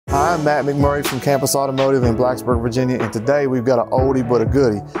Hi, I'm Matt McMurray from Campus Automotive in Blacksburg, Virginia, and today we've got an oldie but a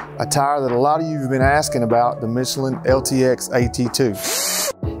goodie, a tire that a lot of you have been asking about, the Michelin LTX AT2.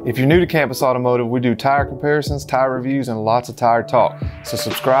 If you're new to Campus Automotive, we do tire comparisons, tire reviews, and lots of tire talk. So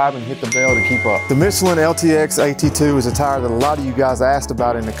subscribe and hit the bell to keep up. The Michelin LTX AT2 is a tire that a lot of you guys asked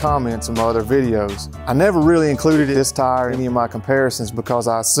about in the comments of my other videos. I never really included this tire in any of my comparisons because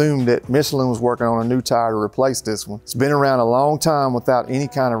I assumed that Michelin was working on a new tire to replace this one. It's been around a long time without any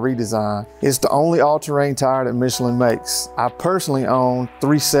kind of redesign. It's the only all-terrain tire that Michelin makes. I personally own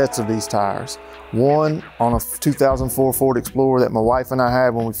 3 sets of these tires. One on a 2004 Ford Explorer that my wife and I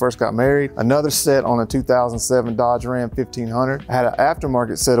had when we first got married. Another set on a 2007 Dodge Ram 1500. I had an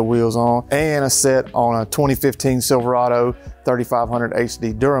aftermarket set of wheels on, and a set on a 2015 Silverado 3500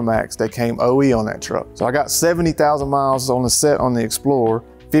 HD Duramax that came OE on that truck. So I got 70,000 miles on the set on the Explorer,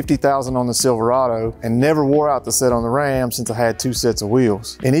 50,000 on the Silverado, and never wore out the set on the Ram since I had 2 sets of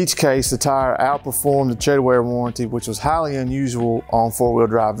wheels. In each case, the tire outperformed the tread wear warranty, which was highly unusual on 4-wheel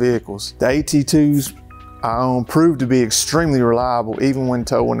drive vehicles. The AT2s I own proved to be extremely reliable even when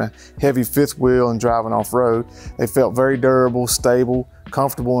towing a heavy 5th wheel and driving off-road. They felt very durable, stable,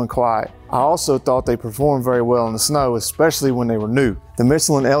 comfortable, and quiet. I also thought they performed very well in the snow, especially when they were new. The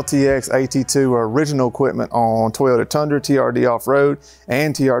Michelin LTX AT2 are original equipment on Toyota Tundra, TRD Off-Road,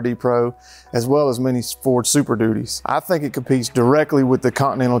 and TRD Pro, as well as many Ford Super Duties. I think it competes directly with the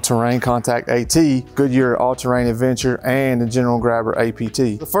Continental Terrain Contact AT, Goodyear All-Terrain Adventure, and the General Grabber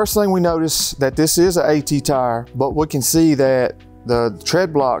APT. The first thing we notice that this is an AT tire, but we can see that the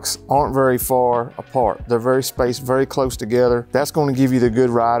tread blocks aren't very far apart. They're very spaced, very close together. That's going to give you the good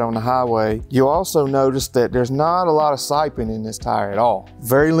ride on the highway. You'll also notice that there's not a lot of siping in this tire at all.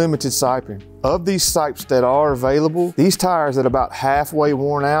 Very limited siping. Of these sipes that are available, these tires at about halfway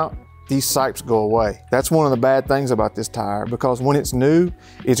worn out, these sipes go away. That's one of the bad things about this tire, because when it's new,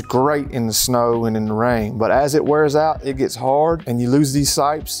 it's great in the snow and in the rain. But as it wears out, it gets hard and you lose these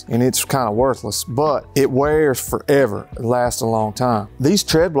sipes and it's kind of worthless. But it wears forever. It lasts a long time. These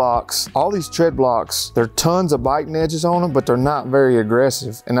tread blocks, all these tread blocks, there are tons of biting edges on them, but they're not very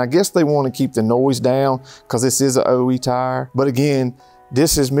aggressive. And I guess they want to keep the noise down because this is an OE tire. But again,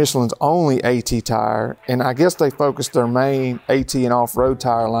 this is Michelin's only AT tire, and I guess they focused their main AT and off-road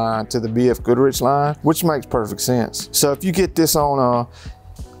tire line to the BF Goodrich line, which makes perfect sense. So if you get this on a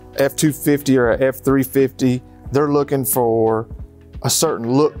F250 or a F350, they're looking for a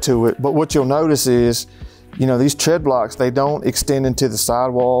certain look to it. But what you'll notice is, you know, these tread blocks, they don't extend into the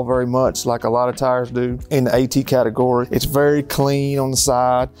sidewall very much like a lot of tires do in the AT category. It's very clean on the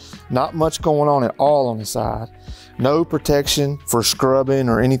side, not much going on at all on the side. No protection for scrubbing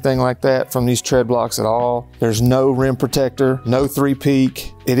or anything like that from these tread blocks at all. There's no rim protector, no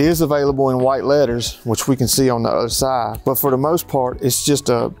 3-peak. It is available in white letters, which we can see on the other side. But for the most part, it's just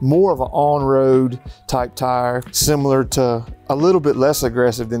more of an on-road type tire, similar to a little bit less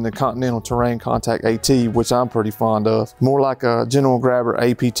aggressive than the Continental Terrain Contact AT, which I'm pretty fond of. More like a General Grabber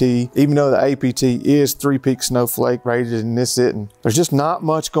APT, even though the APT is 3-peak snowflake rated and this isn't. There's just not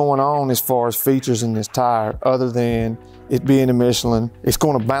much going on as far as features in this tire other than it being a Michelin. It's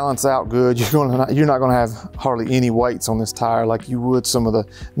going to balance out good. You're not going to have hardly any weights on this tire like you would some of the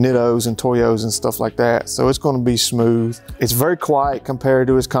Nittos and Toyos and stuff like that. So it's going to be smooth. It's very quiet compared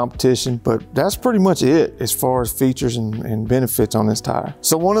to its competition, but that's pretty much it as far as features and benefits on this tire.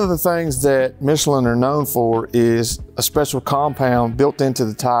 So one of the things that Michelin are known for is a special compound built into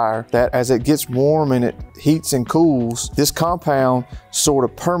the tire that as it gets warm and it heats and cools, this compound sort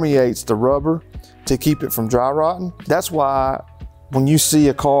of permeates the rubber to keep it from dry rotting. That's why when you see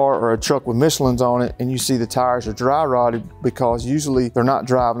a car or a truck with Michelin's on it and you see the tires are dry rotted, because usually they're not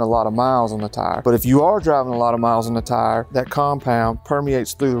driving a lot of miles on the tire. But if you are driving a lot of miles on the tire, that compound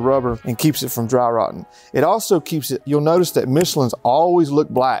permeates through the rubber and keeps it from dry rotting. It also keeps it, you'll notice that Michelin's always look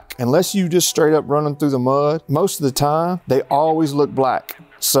black. Unless you just straight up running through the mud, most of the time, they always look black.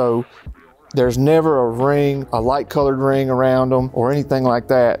 So there's never a ring, a light colored ring around them or anything like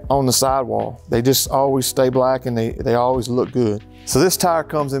that on the sidewall. They just always stay black and they always look good. So this tire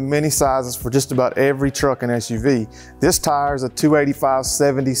comes in many sizes for just about every truck and SUV. This tire is a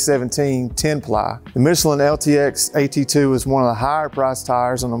 285/70/17 10-ply. The Michelin LTX AT2 is one of the higher priced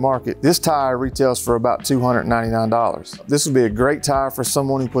tires on the market. This tire retails for about $299. This would be a great tire for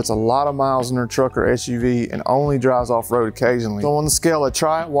someone who puts a lot of miles in their truck or SUV and only drives off-road occasionally. So on the scale of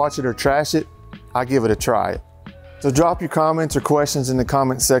try it, watch it, or trash it, I give it a try it. So drop your comments or questions in the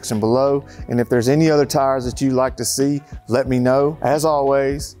comment section below. And if there's any other tires that you'd like to see, let me know. As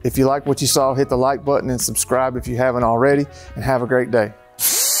always, if you like what you saw, hit the like button and subscribe if you haven't already, and have a great day.